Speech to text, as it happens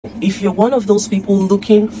If you're one of those people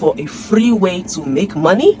looking for a free way to make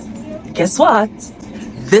money, guess what?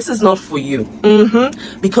 This is not for you.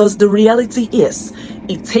 Because the reality is,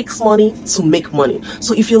 it takes money to make money.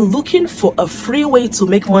 So if you're looking for a free way to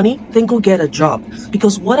make money, then go get a job.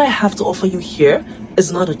 Because what I have to offer you here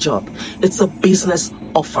is not a job. It's a business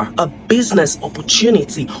offer, a business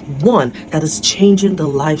opportunity, one that is changing the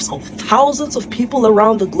lives of thousands of people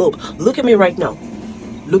around the globe. Look at me right now.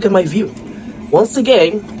 Look at my view. Once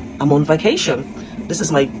again, I'm on vacation. This is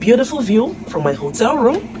my beautiful view from my hotel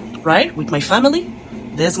room, right? With my family.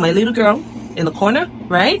 There's my little girl in the corner,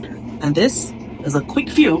 right? And this is a quick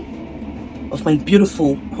view of my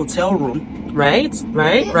beautiful hotel room, right?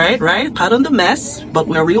 Pardon the mess, but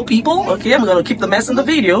we're real people, okay? I'm gonna keep the mess in the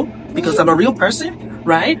video because I'm a real person,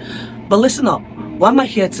 right? But listen up, why am I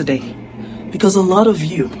here today? Because a lot of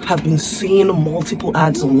you have been seeing multiple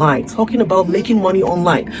ads online talking about making money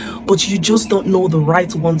online, but you just don't know the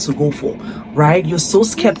right one to go for, right? You're so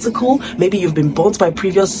skeptical. Maybe you've been burnt by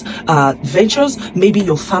previous ventures. Maybe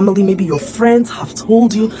your family, maybe your friends have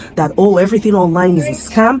told you that, oh, everything online is a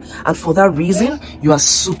scam. And for that reason, you are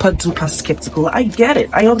super duper skeptical. I get it.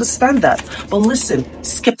 I understand that. But listen,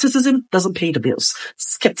 skepticism doesn't pay the bills.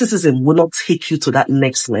 Skepticism will not take you to that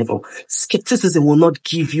next level. Skepticism will not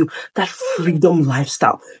give you that freedom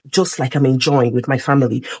lifestyle, just like I'm enjoying with my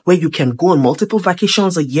family, where you can go on multiple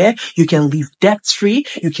vacations a year, you can live debt free,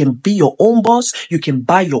 you can be your own boss, you can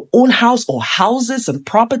buy your own house or houses and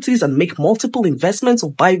properties and make multiple investments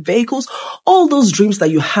or buy vehicles, all those dreams that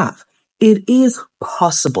you have. It is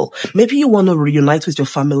possible. Maybe you want to reunite with your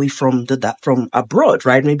family from abroad,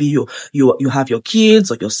 right? Maybe you have your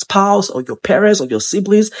kids or your spouse or your parents or your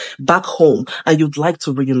siblings back home and you'd like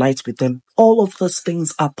to reunite with them. All of those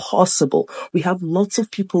things are possible. We have lots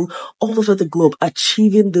of people all over the globe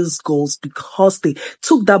achieving these goals because they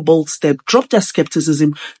took that bold step, dropped their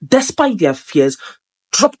skepticism despite their fears,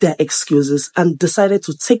 dropped their excuses and decided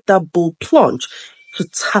to take that bold plunge to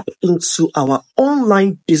tap into our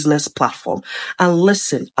online business platform. And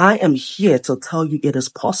listen, I am here to tell you it is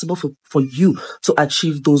possible for you to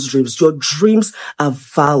achieve those dreams. Your dreams are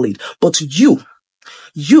valid, but you,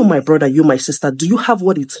 my brother, you, my sister, do you have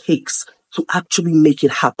what it takes to actually make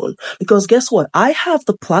it happen? Because guess what? I have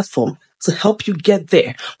the platform to help you get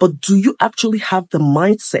there, but do you actually have the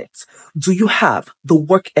mindset? Do you have the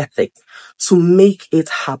work ethic to make it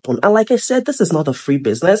happen? And like I said, this is not a free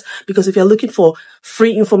business, because if you're looking for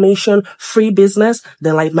free information, free business,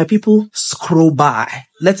 then like my people, scroll by.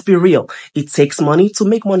 Let's be real. It takes money to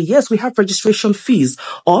make money. Yes, we have registration fees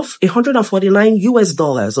of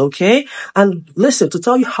 $149. Okay. And listen, to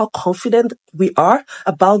tell you how confident we are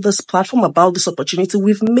about this platform, about this opportunity,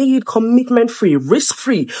 we've made it commitment free, risk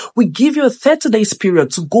free. We give you a 30 days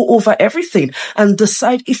period to go over everything and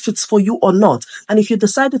decide if it's for you or not. And if you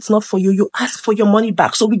decide it's not for you, you ask for your money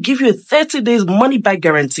back. So we give you a 30 days money back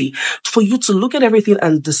guarantee for you to look at everything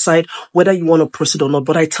and decide whether you want to proceed or not.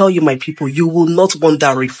 But I tell you, my people, you will not want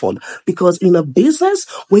that refund, because in a business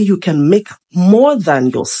where you can make more than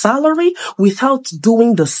your salary without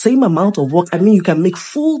doing the same amount of work, I mean, you can make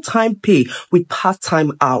full-time pay with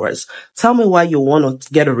part-time hours. Tell me why you want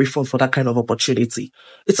to get a refund for that kind of opportunity.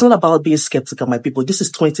 It's not about being skeptical, my people. This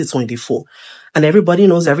is 2024 and everybody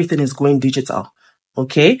knows everything is going digital.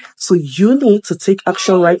 Okay, so you need to take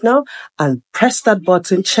action right now and press that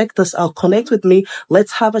button. Check this out. Connect with me.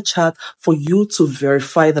 Let's have a chat for you to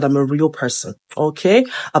verify that I'm a real person. Okay,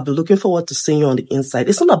 I'll be looking forward to seeing you on the inside.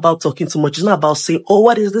 It's not about talking too much. It's not about saying, oh,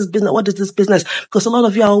 what is this business? What is this business? Because a lot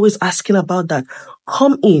of you are always asking about that.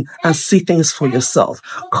 Come in and see things for yourself.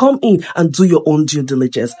 Come in and do your own due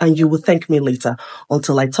diligence, and you will thank me later.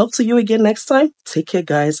 Until I talk to you again next time, take care,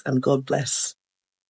 guys, and God bless.